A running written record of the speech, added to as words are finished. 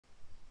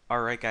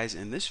Alright guys,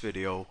 in this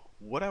video,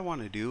 what I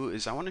want to do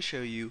is I want to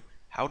show you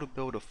how to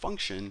build a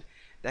function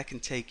that can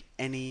take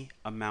any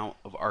amount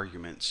of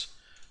arguments.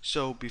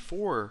 So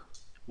before,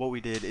 what we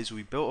did is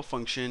we built a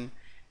function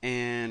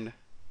and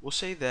we'll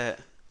say that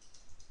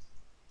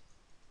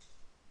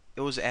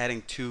it was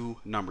adding two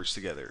numbers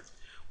together.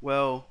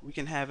 Well, we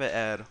can have it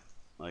add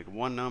like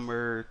one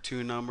number,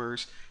 two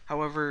numbers.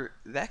 However,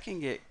 that can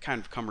get kind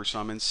of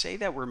cumbersome, and say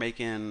that we're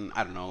making,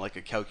 I don't know, like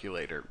a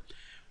calculator.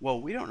 Well,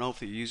 we don't know if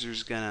the user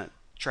is going to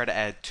try to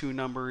add two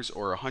numbers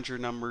or 100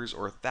 numbers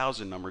or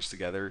 1,000 numbers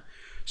together,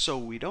 so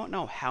we don't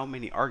know how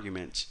many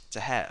arguments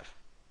to have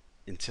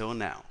until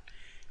now.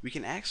 We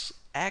can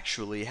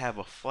actually have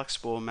a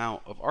flexible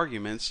amount of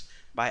arguments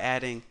by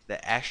adding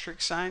the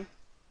asterisk sign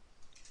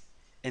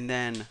and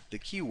then the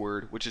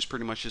keyword, which is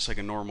pretty much just like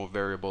a normal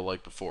variable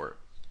like before.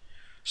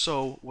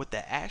 So what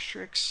the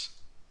asterisk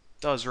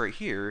does right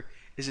here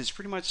is it's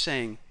pretty much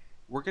saying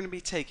we're going to be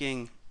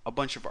taking a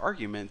bunch of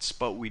arguments,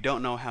 but we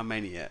don't know how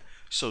many yet.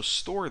 So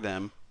store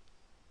them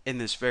in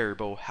this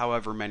variable,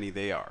 however many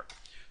they are.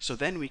 So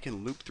then we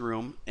can loop through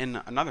them.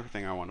 And another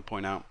thing I want to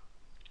point out,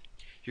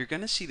 you're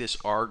going to see this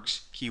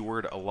args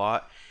keyword a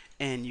lot,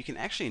 and you can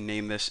actually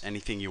name this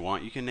anything you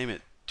want. You can name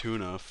it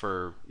tuna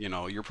for,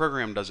 your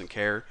program doesn't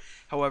care.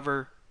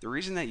 However, the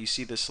reason that you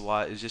see this a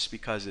lot is just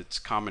because it's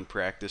common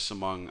practice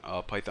among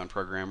Python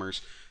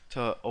programmers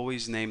to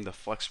always name the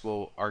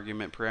flexible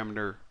argument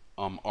parameter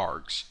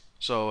args.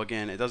 So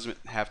again, it doesn't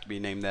have to be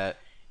named that,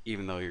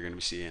 even though you're going to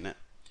be seeing it.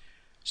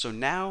 So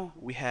now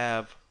we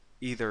have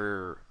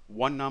either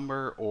one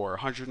number or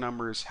 100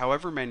 numbers,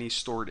 however many,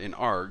 stored in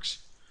args.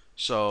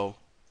 So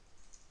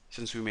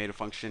since we made a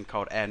function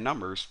called add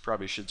numbers,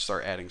 probably should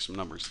start adding some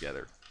numbers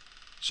together.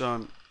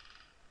 So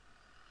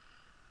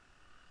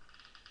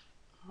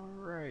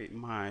alright,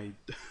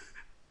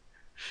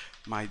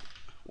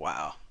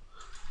 wow.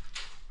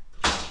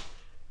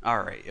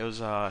 Alright, it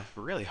was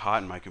really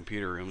hot in my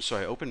computer room, so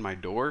I opened my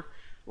door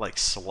like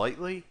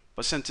slightly,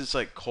 but since it's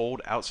like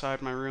cold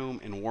outside my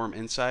room and warm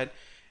inside,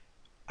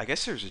 I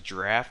guess there's a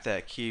draft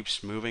that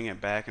keeps moving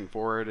it back and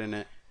forward, and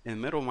in the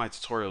middle of my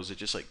tutorials it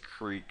just like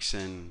creaks.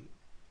 And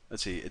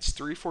let's see, it's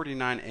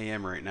 3:49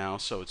 a.m. right now,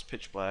 so it's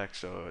pitch black,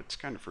 so it's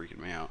kind of freaking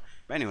me out.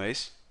 But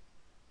anyways,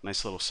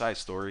 nice little side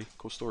story.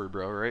 Cool story,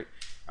 bro, right?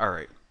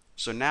 Alright,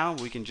 so now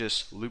we can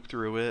just loop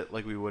through it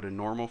like we would a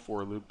normal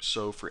for loop.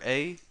 So for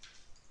A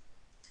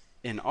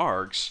in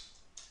args,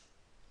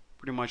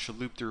 pretty much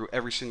loop through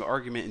every single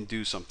argument and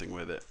do something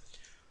with it.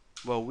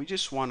 Well, we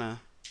just want to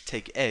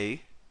take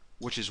A,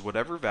 which is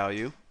whatever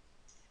value,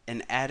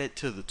 and add it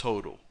to the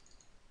total.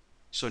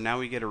 So now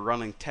we get a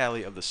running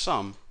tally of the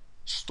sum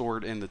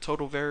stored in the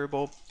total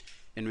variable,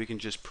 and we can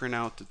just print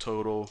out the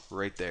total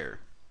right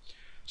there.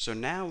 So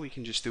now we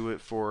can just do it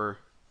for,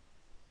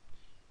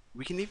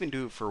 we can even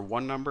do it for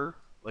one number,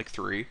 like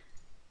 3,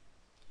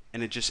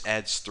 and it just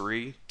adds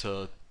 3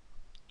 to,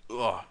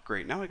 oh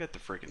great, now I got the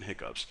freaking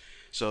hiccups.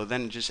 So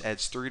then it just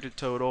adds 3 to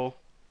total,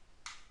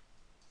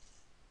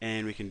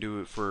 and we can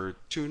do it for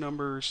two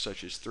numbers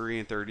such as 3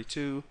 and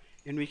 32,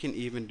 and we can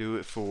even do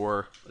it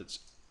for,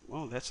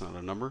 well, that's not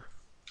a number,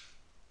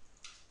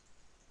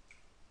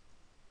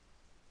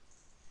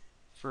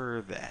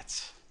 for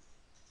that,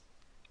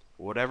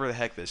 whatever the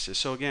heck this is.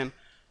 So again,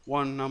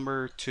 one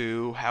number,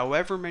 two,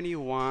 however many you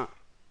want,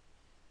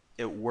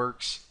 it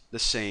works the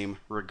same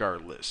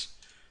regardless.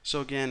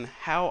 So again,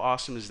 how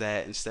awesome is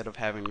that? Instead of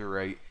having to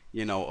write, a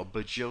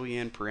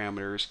bajillion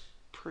parameters,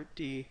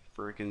 pretty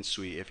freaking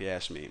sweet if you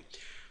ask me.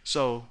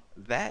 So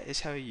that is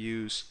how you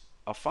use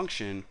a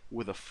function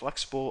with a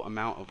flexible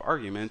amount of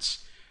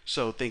arguments.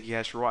 So thank you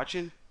guys for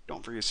watching.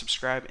 Don't forget to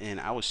subscribe, and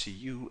I will see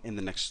you in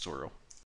the next tutorial.